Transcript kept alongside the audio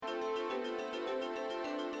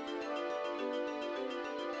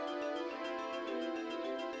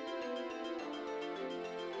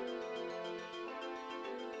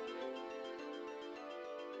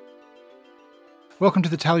Welcome to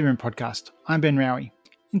the Tally Room podcast. I'm Ben Rowie.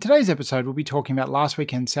 In today's episode, we'll be talking about last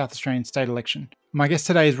weekend's South Australian state election. My guest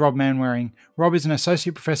today is Rob Manwaring. Rob is an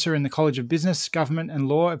associate professor in the College of Business, Government and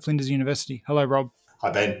Law at Flinders University. Hello, Rob. Hi,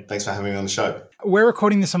 Ben. Thanks for having me on the show. We're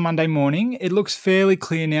recording this on Monday morning. It looks fairly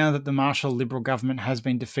clear now that the Marshall Liberal government has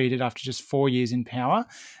been defeated after just 4 years in power.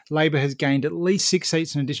 Labor has gained at least 6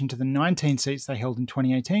 seats in addition to the 19 seats they held in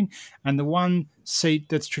 2018, and the one seat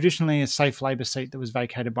that's traditionally a safe Labor seat that was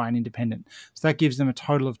vacated by an independent. So that gives them a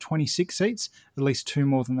total of 26 seats, at least 2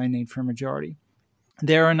 more than they need for a majority.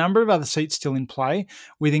 There are a number of other seats still in play,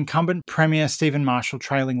 with incumbent Premier Stephen Marshall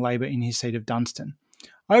trailing Labor in his seat of Dunstan.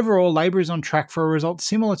 Overall, Labor is on track for a result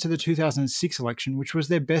similar to the 2006 election, which was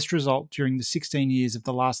their best result during the 16 years of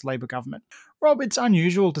the last Labor government. Rob, it's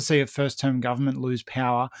unusual to see a first-term government lose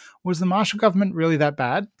power. Was the Marshall government really that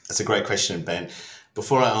bad? That's a great question, Ben.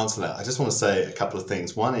 Before I answer that, I just want to say a couple of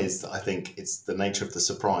things. One is that I think it's the nature of the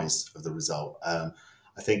surprise of the result.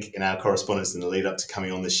 I think in our correspondence in the lead up to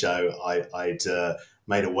coming on the show, I'd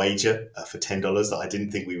made a wager for $10 that I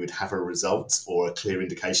didn't think we would have a result or a clear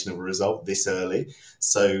indication of a result this early.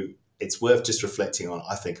 So it's worth just reflecting on,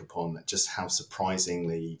 I think, upon just how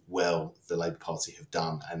surprisingly well the Labour Party have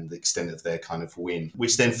done and the extent of their kind of win,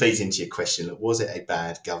 which then feeds into your question, was it a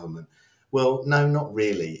bad government? Well, no, not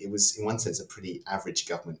really. It was, in one sense, a pretty average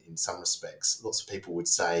government in some respects. Lots of people would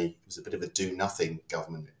say it was a bit of a do-nothing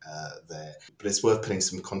government there. But it's worth putting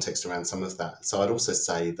some context around some of that. So I'd also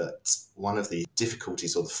say that one of the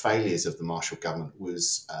difficulties or the failures of the Marshall government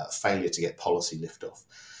was failure to get policy lift-off.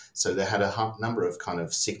 So they had a number of kind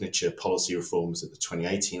of signature policy reforms at the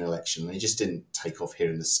 2018 election. They just didn't take off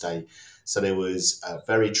here in the state. So there was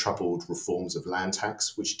very troubled reforms of land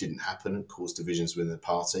tax, which didn't happen and caused divisions within the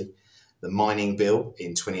party. The mining bill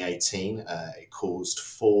in 2018, it caused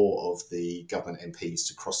 4 of the government MPs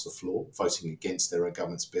to cross the floor, voting against their own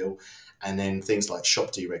government's bill. And then things like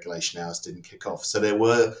shop deregulation hours didn't kick off. So there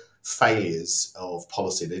were failures of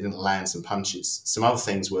policy. They didn't land some punches. Some other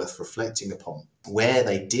things worth reflecting upon. Where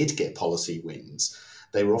they did get policy wins,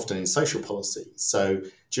 they were often in social policy. So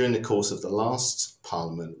during the course of the last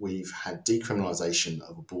parliament, we've had decriminalisation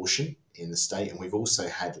of abortion in the state, and we've also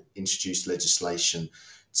had introduced legislation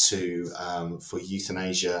for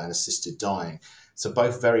euthanasia and assisted dying. So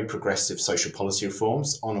both very progressive social policy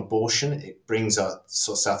reforms. On abortion, it brings up,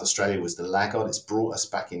 so South Australia was the laggard. It's brought us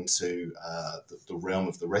back into the realm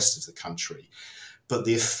of the rest of the country. But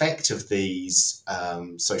the effect of these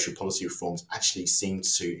social policy reforms actually seemed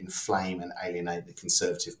to inflame and alienate the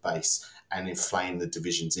Conservative base and inflame the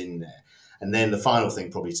divisions in there. And then the final thing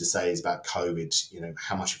probably to say is about COVID. You know,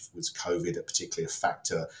 how much was COVID particularly a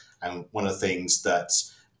factor? And one of the things that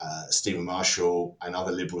Stephen Marshall and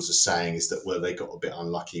other Liberals are saying is that, well, they got a bit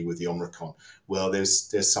unlucky with the Omicron. Well,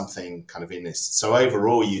 there's something kind of in this. So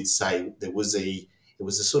overall, you'd say it was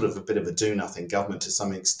a sort of a bit of a do-nothing government to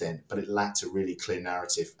some extent, but it lacked a really clear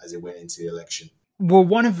narrative as it went into the election. Well,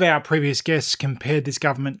 one of our previous guests compared this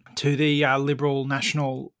government to the Liberal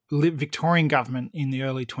National Victorian government in the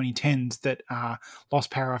early 2010s that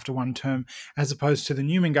lost power after one term, as opposed to the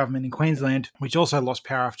Newman government in Queensland, which also lost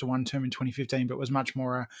power after one term in 2015, but was much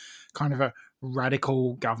more a kind of a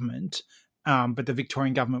radical government. But the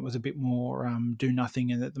Victorian government was a bit more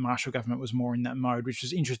do-nothing, and that the Marshall government was more in that mode, which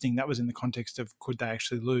was interesting. That was in the context of could they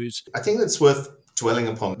actually lose? I think that's worth dwelling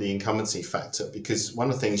upon the incumbency factor, because one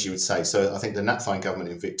of the things you would say, so I think the Nat Fyne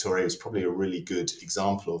government in Victoria was probably a really good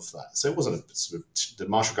example of that. So it wasn't the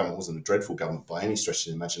Marshall government wasn't a dreadful government by any stretch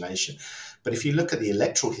of the imagination. But if you look at the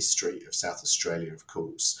electoral history of South Australia, of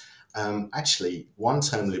course, actually,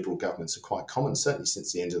 one-term Liberal governments are quite common, certainly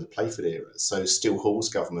since the end of the Playford era. So Steele Hall's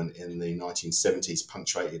government in the 1970s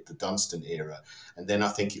punctuated the Dunstan era. And then I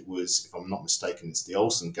think it was, if I'm not mistaken, it's the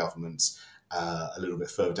Olsen governments a little bit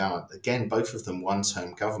further down. Again, both of them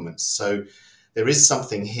one-term governments. So there is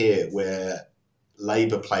something here where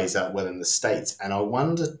Labor plays out well in the States. And I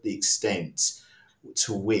wonder the extent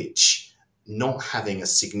to which not having a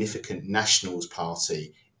significant Nationals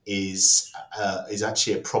party is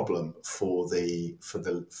actually a problem for the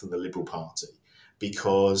Liberal Party,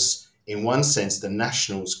 because in one sense the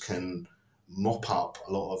Nationals can mop up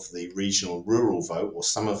a lot of the regional rural vote, or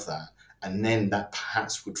some of that, and then that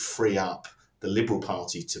perhaps would free up the Liberal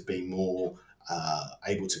Party to be more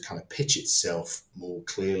able to kind of pitch itself more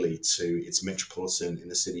clearly to its metropolitan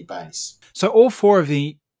inner city base. So all 4 of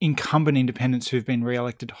the incumbent independents who've been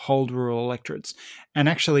re-elected hold rural electorates, and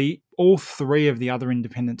actually all 3 of the other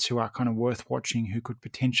independents who are kind of worth watching, who could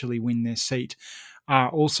potentially win their seat, are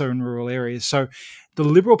also in rural areas. So the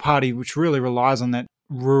Liberal Party, which really relies on that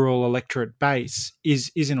rural electorate base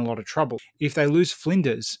is in a lot of trouble. If they lose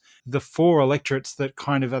Flinders, the 4 electorates that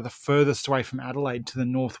kind of are the furthest away from Adelaide to the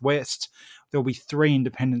northwest, there'll be 3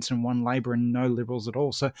 independents and 1 Labor and no Liberals at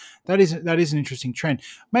all. So that is an interesting trend.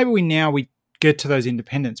 Maybe we get to those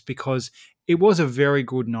independents because it was a very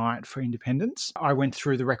good night for independents. I went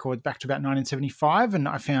through the record back to about 1975 and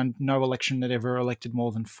I found no election that ever elected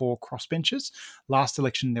more than 4 crossbenchers. Last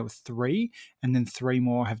election there were 3, and then 3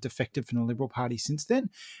 more have defected from the Liberal Party since then.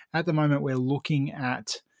 At the moment we're looking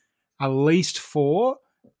at least 4.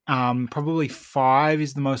 Probably 5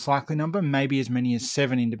 is the most likely number, maybe as many as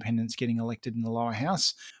 7 independents getting elected in the lower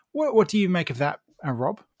house. What do you make of that,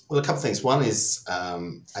 Rob? Well, a couple of things. One is,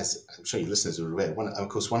 as I'm sure your listeners are aware, one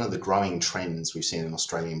of the growing trends we've seen in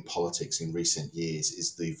Australian politics in recent years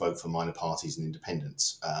is the vote for minor parties and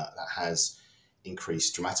independents. That has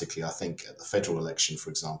increased dramatically. I think at the federal election, for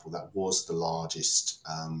example, that was the largest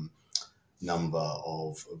number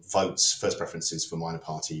of votes, first preferences for minor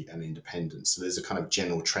party and independents. So there's a kind of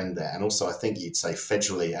general trend there. And also, I think you'd say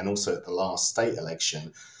federally and also at the last state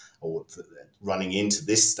election, or running into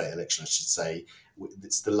this state election, I should say,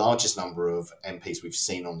 it's the largest number of MPs we've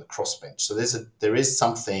seen on the crossbench. So there is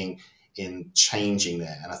something in changing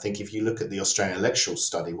there. And I think if you look at the Australian electoral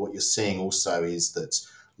study, what you're seeing also is that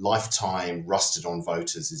lifetime rusted on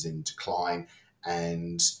voters is in decline,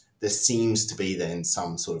 and there seems to be then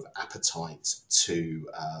some sort of appetite to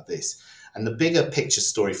this. And the bigger picture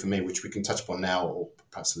story for me, which we can touch upon now or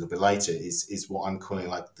perhaps a little bit later, is what I'm calling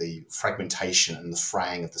like the fragmentation and the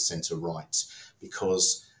fraying of the centre-right,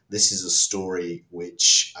 because this is a story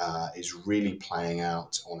which is really playing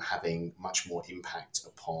out on having much more impact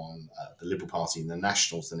upon the Liberal Party and the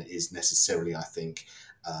Nationals than it is necessarily, I think,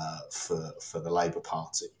 for the Labor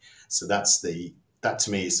Party. So that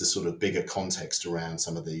to me is the sort of bigger context around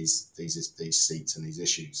some of these seats and these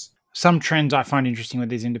issues. Some trends I find interesting with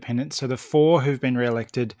these independents. So the 4 who've been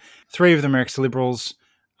re-elected, 3 of them are ex-Liberals.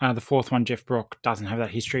 The 4th one, Jeff Brook, doesn't have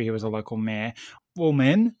that history. He was a local mayor. All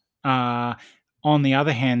men. On the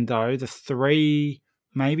other hand, though, the 3,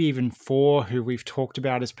 maybe even 4 who we've talked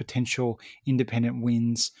about as potential independent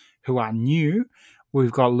wins who are new,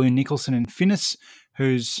 we've got Lou Nicholson in Finniss,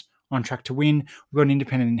 who's on track to win. We've got an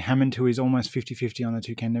independent in Hammond who is almost 50-50 on the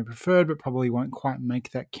 2 candidate preferred, but probably won't quite make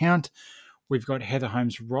that count. We've got Heather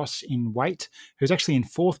Holmes-Ross in Waite, who's actually in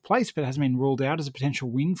 4th place, but has been ruled out as a potential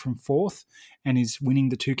win from 4th and is winning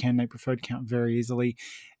the 2 candidate preferred count very easily.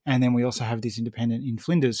 And then we also have this independent in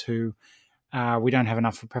Flinders who we don't have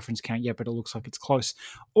enough for preference count yet, but it looks like it's close.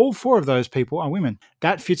 All 4 of those people are women.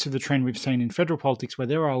 That fits with the trend we've seen in federal politics where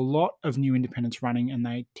there are a lot of new independents running and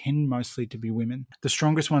they tend mostly to be women. The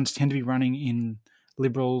strongest ones tend to be running in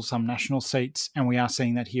Liberal, some national seats, and we are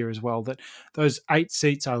seeing that here as well, that those 8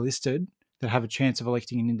 seats are listed that have a chance of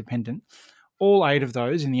electing an independent. All 8 of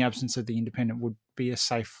those, in the absence of the independent, would be a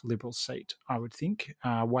safe Liberal seat, I would think.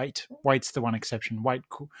 Waite's the one exception. Waite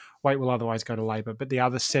will otherwise go to Labor, but the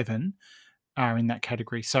other 7 are in that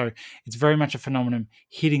category. So it's very much a phenomenon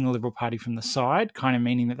hitting the Liberal Party from the side, kind of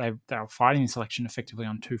meaning that they were fighting this election effectively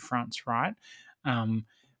on 2 fronts, right?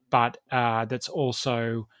 But that's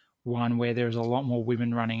also one where there's a lot more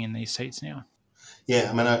women running in these seats now. Yeah,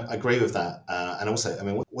 I mean, I agree with that. And also, I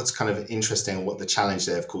mean, what's kind of interesting, what the challenge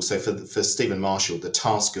there, of course, so for Stephen Marshall, the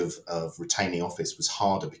task of retaining office was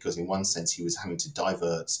harder because in one sense he was having to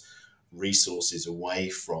divert resources away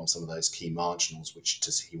from some of those key marginals, which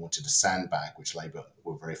he wanted to sandbag, which Labour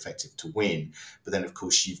were very effective to win. But then, of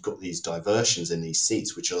course, you've got these diversions in these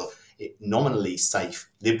seats, which are nominally safe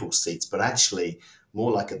Liberal seats, but actually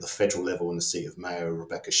more like at the federal level in the seat of Mayor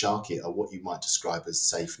Rebecca Sharkey are what you might describe as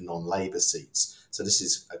safe non-Labour seats. So this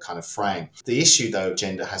is a kind of frame. The issue, though, of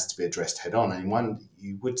gender has to be addressed head on. And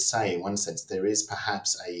you would say, in one sense, there is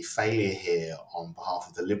perhaps a failure here on behalf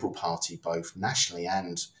of the Liberal Party, both nationally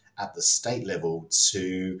and at the state level,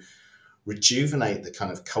 to rejuvenate the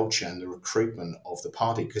kind of culture and the recruitment of the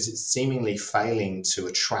party, because it's seemingly failing to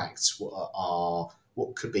attract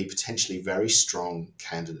what could be potentially very strong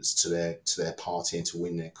candidates to their party and to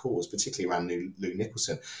win their cause, particularly around Lou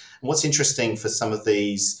Nicholson. And what's interesting for some of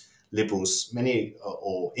these Liberals, many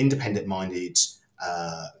or independent-minded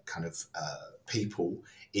people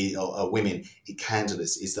or women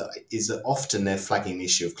candidates, is that often they're flagging the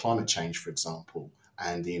issue of climate change, for example,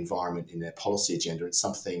 and the environment in their policy agenda. It's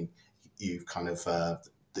something you've kind of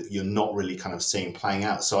that you're not really kind of seeing playing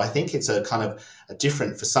out. So I think it's a kind of a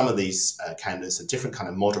different, for some of these candidates, a different kind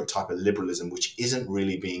of moderate type of liberalism, which isn't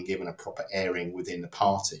really being given a proper airing within the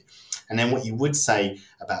party. And then what you would say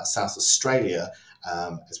about South Australia,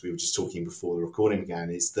 as we were just talking before the recording began,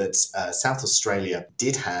 is that South Australia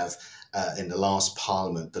did have in the last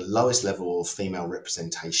Parliament, the lowest level of female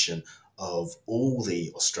representation of all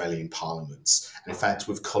the Australian parliaments. And in fact,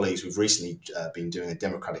 with colleagues, we've recently been doing a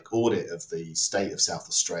democratic audit of the state of South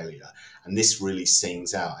Australia, and this really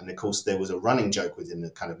sings out. And of course, there was a running joke within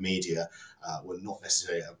the kind of media, well, not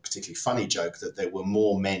necessarily a particularly funny joke, that there were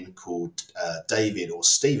more men called David or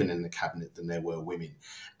Stephen in the cabinet than there were women.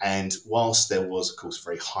 And whilst there was, of course,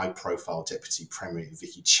 very high-profile Deputy Premier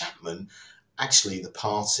Vicky Chapman, actually the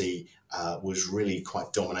party was really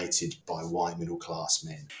quite dominated by white middle-class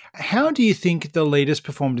men. How do you think the leaders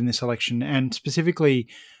performed in this election? And specifically,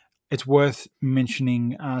 it's worth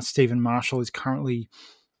mentioning Stephen Marshall is currently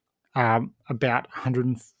about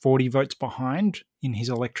 140 votes behind in his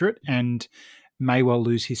electorate and may well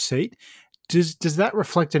lose his seat. Does that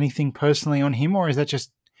reflect anything personally on him, or is that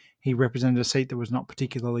just he represented a seat that was not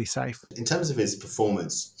particularly safe? In terms of his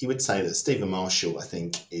performance, you would say that Stephen Marshall, I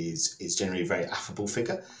think, is generally a very affable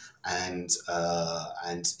figure, and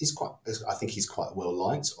he's quite. I think he's quite well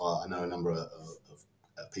liked. I know a number of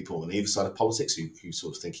people on either side of politics who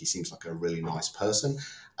sort of think he seems like a really nice person.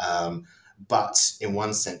 But in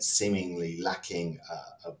one sense, seemingly lacking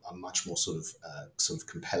a much more sort of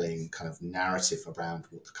compelling kind of narrative around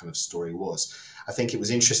what the kind of story was. I think it was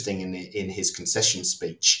interesting in his concession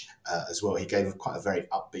speech as well. He gave quite a very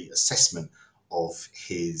upbeat assessment of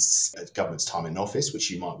his government's time in office, which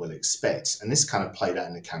you might well expect. And this kind of played out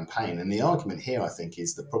in the campaign. And the argument here, I think,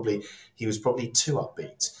 is that he was probably too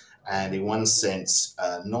upbeat, and in one sense,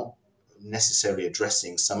 not necessarily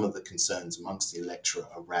addressing some of the concerns amongst the electorate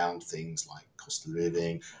around things like cost of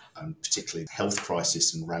living, and particularly the health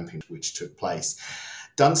crisis and ramping which took place.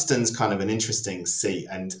 Dunstan's kind of an interesting seat,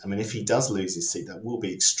 and I mean, if he does lose his seat, that will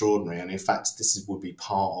be extraordinary. And in fact, would be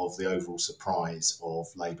part of the overall surprise of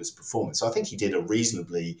Labour's performance. So I think he did a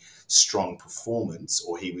reasonably strong performance,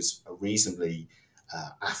 or he was a reasonably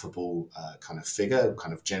affable kind of figure,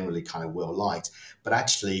 kind of generally kind of well liked, but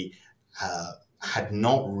actually had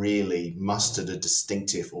not really mustered a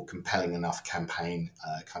distinctive or compelling enough campaign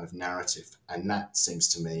kind of narrative. And that seems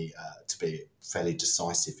to me to be fairly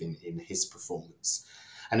decisive in his performance.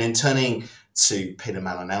 And then turning to Peter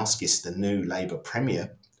Malinauskas, the new Labour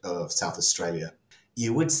Premier of South Australia,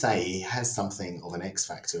 you would say he has something of an X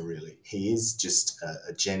factor, really. He is just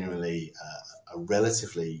a genuinely a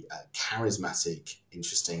relatively charismatic,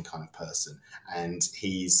 interesting kind of person. And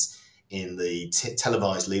he's in the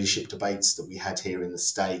televised leadership debates that we had here in the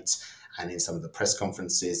States, and in some of the press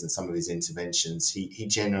conferences and some of his interventions, he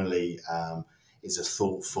generally is a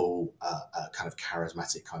thoughtful, kind of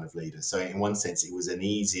charismatic kind of leader. So in one sense, it was an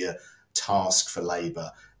easier task for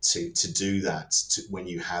Labour to do that when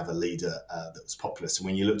you have a leader that was popular. So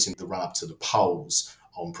when you looked in the run-up to the polls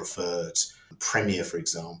on preferred Premier, for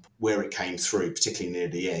example, where it came through, particularly near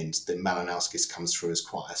the end, then Malinauskas comes through as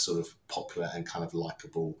quite a sort of popular and kind of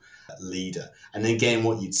likeable leader. And again,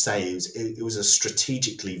 what you'd say is it was a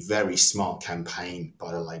strategically very smart campaign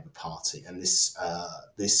by the Labour Party. And this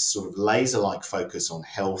sort of laser-like focus on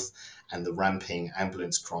health and the ramping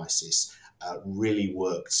ambulance crisis really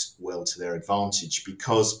worked well to their advantage,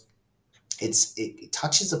 because it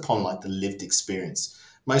touches upon like the lived experience.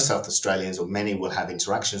 Most South Australians, or many, will have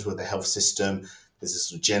interactions with the health system. There's a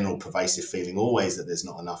sort of general pervasive feeling always that there's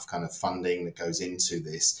not enough kind of funding that goes into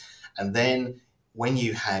this. And then when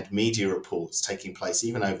you had media reports taking place,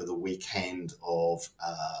 even over the weekend, of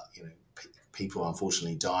people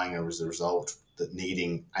unfortunately dying as a result, that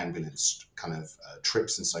needing ambulance kind of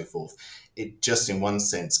trips and so forth, it just in one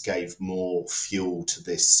sense gave more fuel to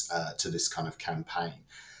this kind of campaign.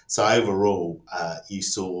 So overall, you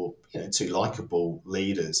saw two likeable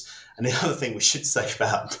leaders. And the other thing we should say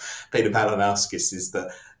about Peter Malinauskas is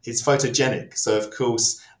that it's photogenic. So of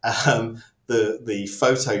course, the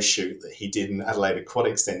photo shoot that he did in Adelaide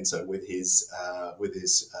Aquatic Centre with his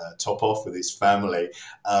top off with his family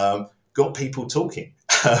got people talking.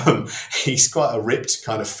 He's quite a ripped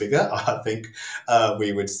kind of figure, I think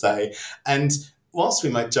we would say. And whilst we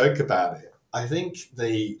might joke about it, I think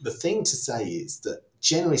the thing to say is that,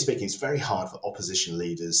 generally speaking, it's very hard for opposition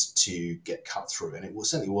leaders to get cut through, and it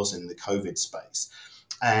certainly was in the COVID space.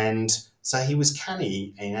 And so he was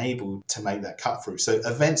canny and able to make that cut through. So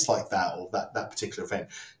events like that, or that particular event,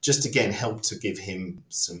 just again helped to give him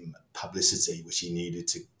some publicity, which he needed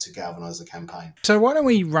to galvanise the campaign. So why don't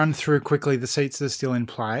we run through quickly the seats that are still in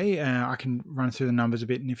play? I can run through the numbers a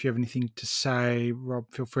bit, and if you have anything to say, Rob,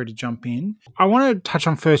 feel free to jump in. I want to touch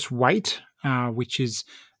on first Waite, which is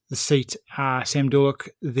the seat, Sam Dulloch,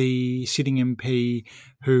 the sitting MP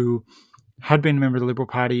who had been a member of the Liberal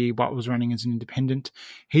Party but was running as an independent.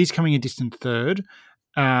 He's coming a distant third.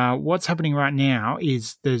 what's happening right now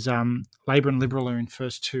is there's Labor and Liberal are in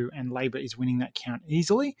first two, and Labor is winning that count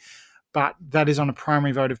easily, but that is on a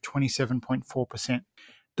primary vote of 27.4%.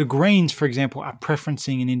 The Greens, for example, are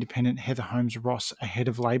preferencing an independent Heather Holmes-Ross ahead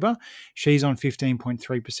of Labor. She's on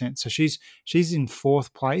 15.3%, so she's in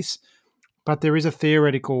fourth place. But there is a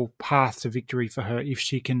theoretical path to victory for her if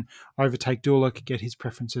she can overtake Dulek, get his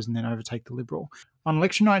preferences, and then overtake the Liberal. On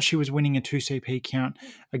election night, she was winning a 2CP count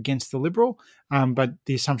against the Liberal, but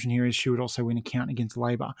the assumption here is she would also win a count against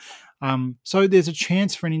Labor. So there's a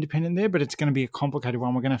chance for an independent there, but it's going to be a complicated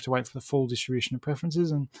one. We're going to have to wait for the full distribution of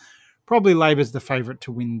preferences, and probably Labor's the favourite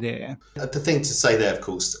to win there. The thing to say there, of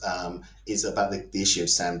course, is about the issue of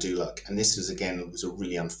Sam Dulek. And this was, again, was a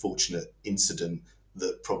really unfortunate incident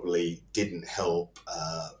that probably didn't help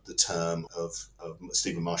the term of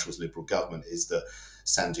Stephen Marshall's Liberal government, is that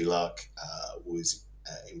Sam Dulek was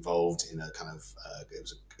involved in a kind of, it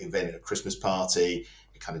was an event at a Christmas party.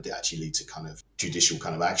 It kind of did actually lead to kind of judicial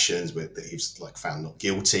kind of actions where he was like found not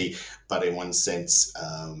guilty. But in one sense,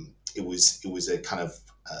 it was a kind of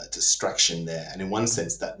distraction there. And in one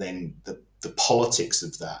sense, that then the politics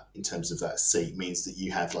of that, in terms of that seat, means that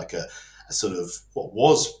you have like a sort of what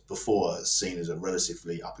was before seen as a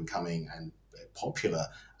relatively up and coming and popular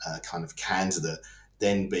kind of candidate,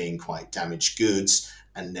 then being quite damaged goods.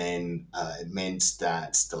 And then it meant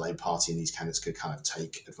that the Labour Party and these candidates could kind of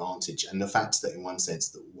take advantage. And the fact that in one sense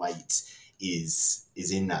that weight is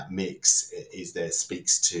in that mix is there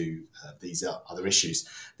speaks to these other issues.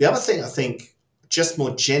 The other thing I think, just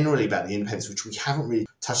more generally about the independents, which we haven't really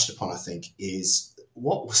touched upon, I think, is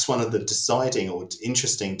what was one of the deciding or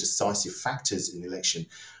interesting decisive factors in the election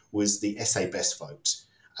was the SA Best vote.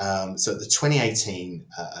 So the 2018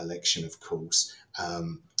 election, of course,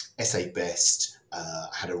 SA Best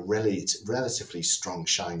had a relatively strong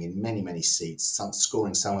showing in many, many seats,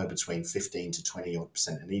 scoring somewhere between 15 to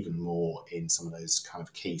 20% and even more in some of those kind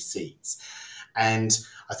of key seats. And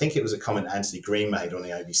I think it was a comment Anthony Green made on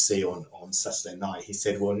the ABC on Saturday night. He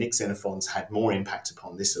said, well, Nick Xenophon's had more impact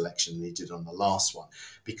upon this election than he did on the last one,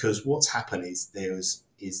 because what's happened is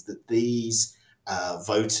that these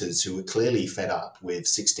voters who were clearly fed up with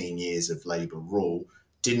 16 years of Labour rule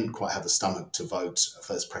didn't quite have the stomach to vote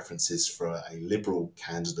first preferences for a Liberal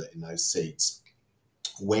candidate in those seats,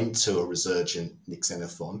 went to a resurgent Nick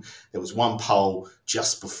Xenophon. There was one poll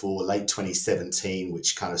just before late 2017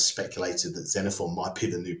 which kind of speculated that Xenophon might be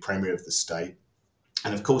the new premier of the state.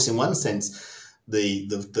 And of course, in one sense,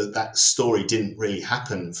 that story didn't really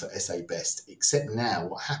happen for SA Best, except now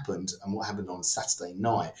what happened on Saturday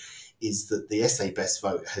night is that the SA Best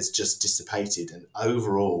vote has just dissipated, and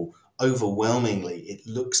overwhelmingly, it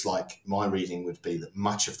looks like my reading would be that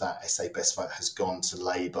much of that SA Best vote has gone to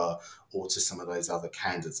Labour or to some of those other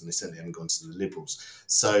candidates, and they certainly haven't gone to the Liberals.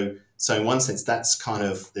 So in one sense, that's kind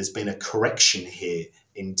of, there's been a correction here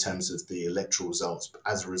in terms of the electoral results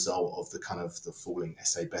as a result of the kind of the falling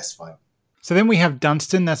SA Best vote. So then we have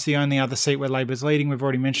Dunstan. That's the only other seat where Labor's leading. We've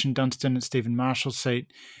already mentioned Dunstan at Stephen Marshall's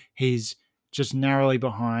seat. He's just narrowly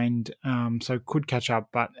behind, so could catch up,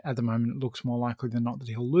 but at the moment it looks more likely than not that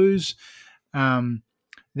he'll lose.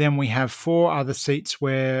 Then we have four other seats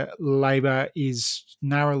where Labor is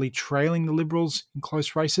narrowly trailing the Liberals in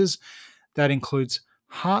close races. That includes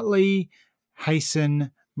Hartley,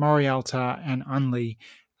 Heysen, Morialta, and Unley.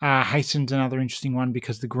 Heysen's another interesting one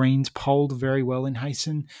because the Greens polled very well in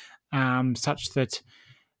Heysen, such that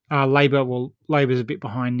Labor's a bit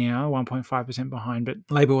behind now, 1.5% behind, but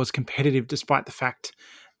Labor was competitive despite the fact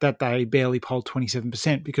that they barely polled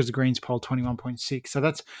 27% because the Greens polled 21.6%. So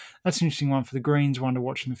that's an interesting one for the Greens, one to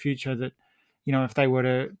watch in the future, that, you know, if they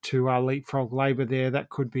were to leapfrog Labor there, that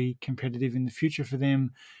could be competitive in the future for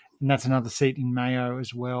them. And that's another seat in Mayo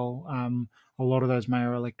as well. A lot of those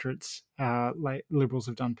Mayo electorates, Liberals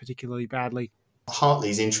have done particularly badly.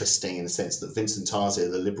 Hartley's interesting in the sense that Vincent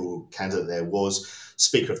Tarzia, the Liberal candidate there, was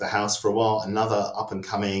Speaker of the House for a while, another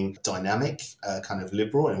up-and-coming, dynamic kind of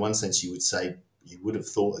Liberal. In one sense, you would have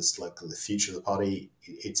thought as like the future of the party.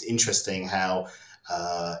 It's interesting how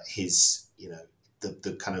his,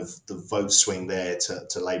 the kind of the vote swing there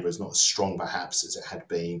to Labour is not as strong perhaps as it had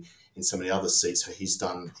been in some of the other seats. So he's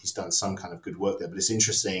done some kind of good work there. But it's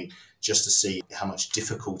interesting just to see how much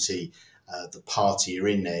difficulty the party are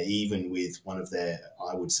in there, even with one of their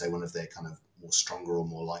kind of more stronger or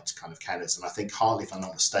more liked kind of candidates. And I think Hartley, if I'm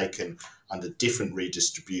not mistaken, under different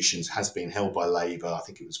redistributions, has been held by Labour. I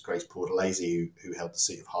think it was Grace Portalese who held the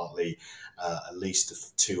seat of Hartley at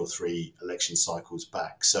least 2 or 3 election cycles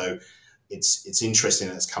back. So it's interesting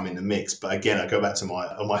that it's come in the mix. But again, I go back to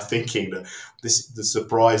my thinking that the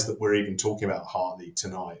surprise that we're even talking about Hartley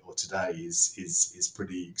tonight or today is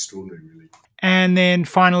pretty extraordinary, really. And then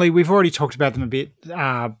finally, we've already talked about them a bit,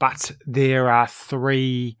 but there are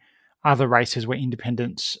 3 other races where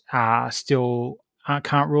independents still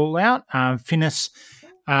can't rule out. Finnis,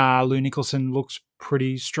 Lou Nicholson looks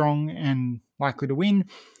pretty strong and likely to win.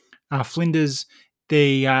 Flinders,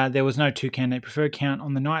 there was no 2-candidate preferred count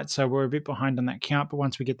on the night, so we're a bit behind on that count, but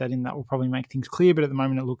once we get that in, that will probably make things clear, but at the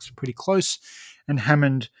moment it looks pretty close. And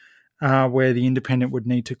Hammond, where the independent would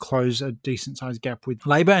need to close a decent-sized gap with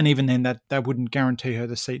Labor, and even then that wouldn't guarantee her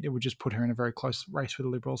the seat. It would just put her in a very close race with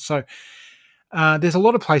the Liberals. So there's a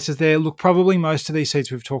lot of places there. Look, probably most of these seats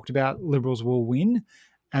we've talked about, Liberals will win,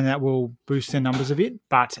 and that will boost their numbers a bit,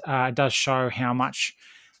 but it does show how much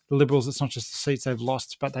the Liberals, it's not just the seats they've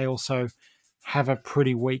lost, but they also have a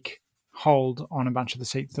pretty weak hold on a bunch of the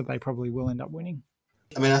seats that they probably will end up winning.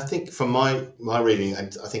 I mean, I think from my reading,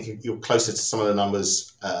 and I think you're closer to some of the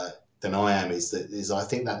numbers than I am, is I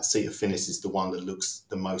think that seat of Finnis is the one that looks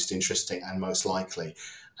the most interesting and most likely.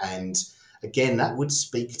 And again, that would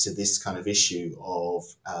speak to this kind of issue of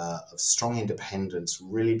strong independence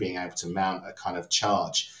really being able to mount a kind of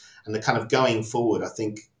charge. And the kind of going forward, I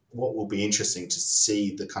think what will be interesting to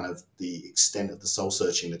see the extent of the soul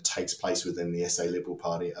searching that takes place within the SA Liberal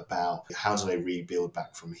Party about how do they rebuild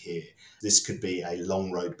back from here. This could be a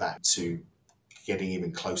long road back to getting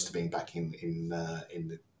even close to being back in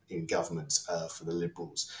government for the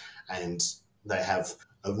Liberals, and they have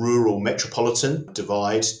a rural metropolitan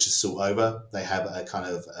divide to sort over. They have a kind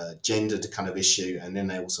of gendered kind of issue, and then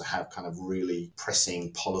they also have kind of really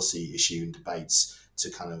pressing policy issue and debates to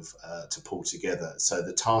kind of to pull together. So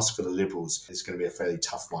the task for the Liberals is going to be a fairly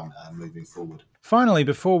tough one moving forward. Finally,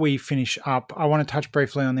 before we finish up, I want to touch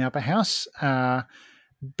briefly on the upper house. About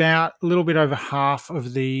a little bit over half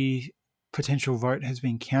of the potential vote has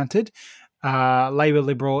been counted. Labor,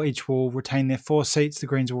 Liberal each will retain their 4 seats. The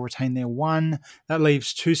Greens will retain their 1. That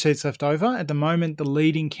leaves 2 seats left over. At the moment, the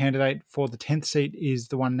leading candidate for the 10th seat is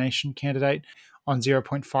the One Nation candidate on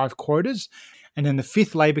 0.5 quotas. And then the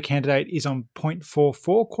 5th Labor candidate is on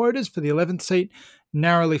 0.44 quotas for the 11th seat,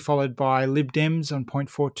 narrowly followed by Lib Dems on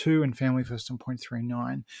 0.42 and Family First on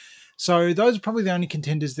 0.39. So those are probably the only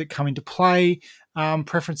contenders that come into play.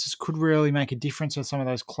 Preferences could really make a difference on some of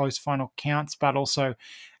those close final counts, but also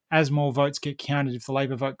as more votes get counted, if the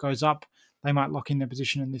Labor vote goes up, they might lock in their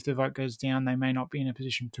position, and if the vote goes down, they may not be in a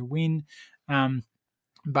position to win.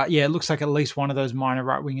 But yeah, it looks like at least one of those minor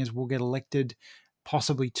right-wingers will get elected,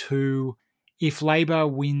 possibly 2. If Labor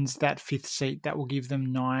wins that 5th seat, that will give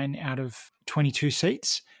them 9 out of 22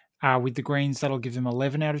 seats. With the Greens, that'll give them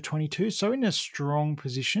 11 out of 22. So in a strong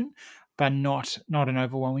position, but not an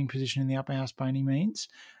overwhelming position in the upper house by any means.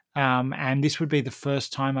 And this would be the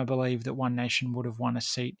first time, I believe, that One Nation would have won a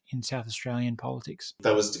seat in South Australian politics.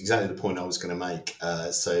 That was exactly the point I was going to make.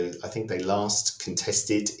 So I think they last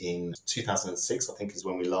contested in 2006, I think is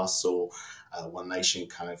when we last saw One Nation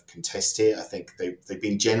kind of contest here. I think they've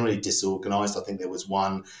been generally disorganised. I think there was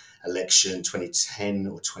one election 2010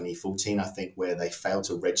 or 2014, I think, where they failed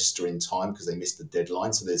to register in time because they missed the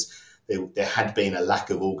deadline. So there had been a lack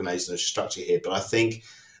of organisation structure here. But I think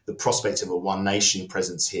the prospect of a One Nation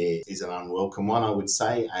presence here is an unwelcome one, I would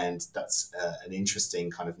say, and that's an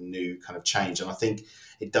interesting kind of new kind of change. And I think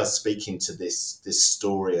it does speak into this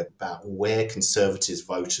story about where Conservative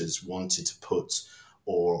voters wanted to put,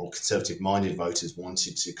 or Conservative-minded voters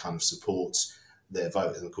wanted to kind of support their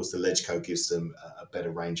vote. And of course, the LegCo gives them a better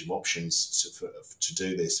range of options to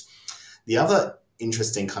do this. The other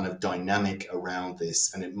interesting kind of dynamic around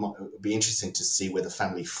this, and it would be interesting to see whether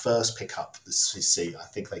Family First pick up the seat. I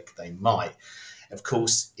think they might, of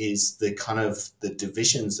course, is the kind of the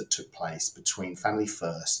divisions that took place between Family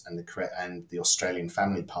First and the Australian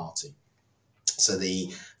Family Party. So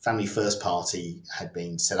the Family First Party had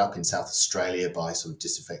been set up in South Australia by sort of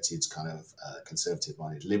disaffected kind of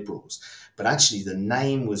conservative-minded Liberals, but actually the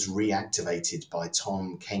name was reactivated by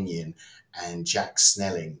Tom Kenyon and Jack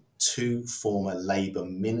Snelling, 2 former Labour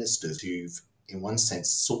ministers who've, in one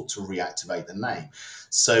sense, sought to reactivate the name.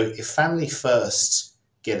 So if Family First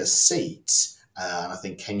get a seat, and I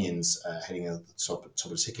think Kenyon's heading at the top of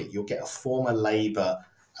the ticket, you'll get a former Labour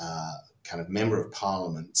kind of member of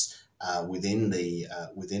Parliament within the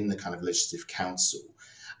kind of Legislative Council,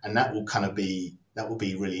 and that will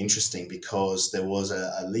be really interesting because there was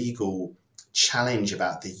a legal challenge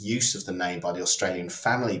about the use of the name by the Australian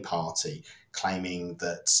Family Party, claiming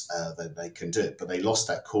that they can do it, but they lost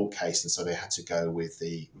that court case, and so they had to go with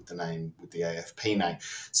the name, with the AFP name.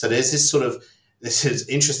 So there's this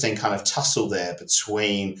interesting kind of tussle there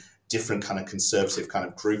between different kind of conservative kind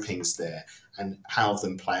of groupings there, and how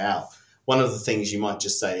them play out. one of the things you might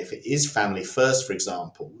just say, if it is family first, for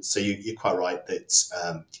example, so you're quite right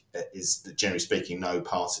that is that generally speaking, no of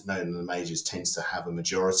the majors tends to have a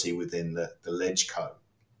majority within the LegCo.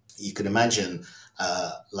 You could imagine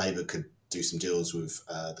Labour could do some deals with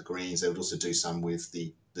the Greens. They would also do some with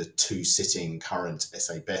the two sitting current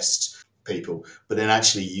SA Best people. But then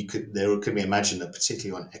actually there could be imagined that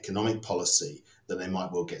particularly on economic policy that they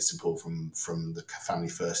might well get support from the family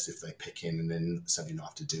first if they pick in, and then suddenly not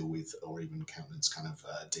have to deal with, or even countenance kind of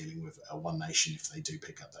dealing with One Nation if they do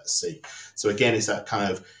pick up that seat. So again, it's that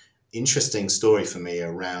kind of interesting story for me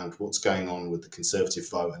around what's going on with the Conservative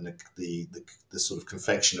vote and the sort of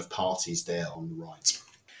confection of parties there on the right.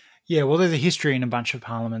 Yeah, well, there's a history in a bunch of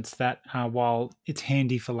parliaments that while it's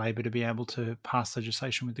handy for Labor to be able to pass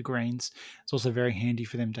legislation with the Greens, it's also very handy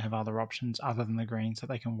for them to have other options other than the Greens that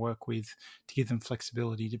they can work with to give them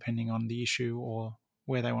flexibility depending on the issue or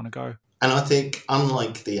where they want to go. And I think,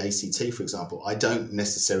 unlike the ACT, for example, I don't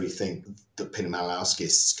necessarily think that Peter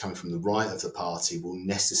Malinauskas, coming from the right of the party, will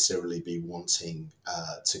necessarily be wanting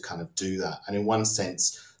to kind of do that. And in one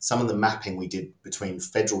sense, some of the mapping we did between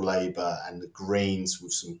federal Labour and the Greens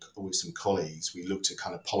with some colleagues, we looked at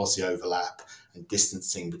kind of policy overlap and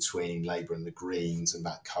distancing between Labour and the Greens and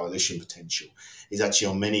that coalition potential, is actually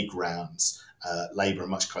on many grounds, Labour are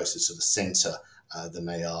much closer to the centre than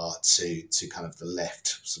they are to kind of the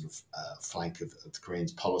left sort of flank of the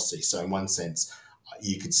Greens policy. So in one sense,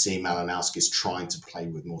 you could see Malinauskas trying to play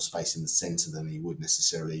with more space in the centre than he would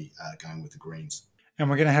necessarily going with the Greens. And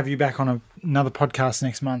we're going to have you back on another podcast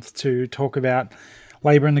next month to talk about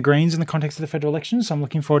Labor and the Greens in the context of the federal elections. So I'm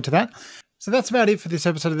looking forward to that. So that's about it for this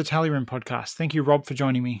episode of the Tally Room podcast. Thank you, Rob, for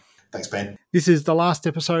joining me. Thanks, Ben. This is the last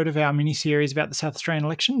episode of our mini-series about the South Australian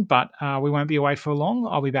election, but we won't be away for long.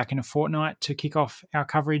 I'll be back in a fortnight to kick off our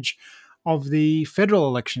coverage of the federal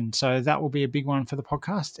election. So that will be a big one for the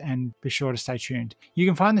podcast, and be sure to stay tuned. You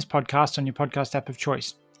can find this podcast on your podcast app of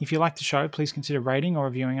choice. If you like the show, please consider rating or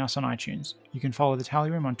reviewing us on iTunes. You can follow The Tally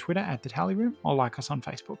Room on Twitter @The Tally Room or like us on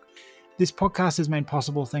Facebook. This podcast is made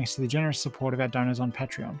possible thanks to the generous support of our donors on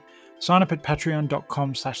Patreon. Sign up at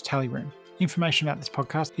patreon.com/tallyroom. Information about this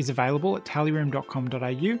podcast is available at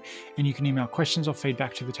tallyroom.com.au, and you can email questions or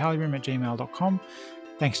feedback to thetallyroom@gmail.com.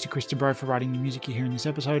 Thanks to Chris DeBro for writing the music you hear in this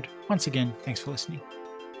episode. Once again, thanks for listening.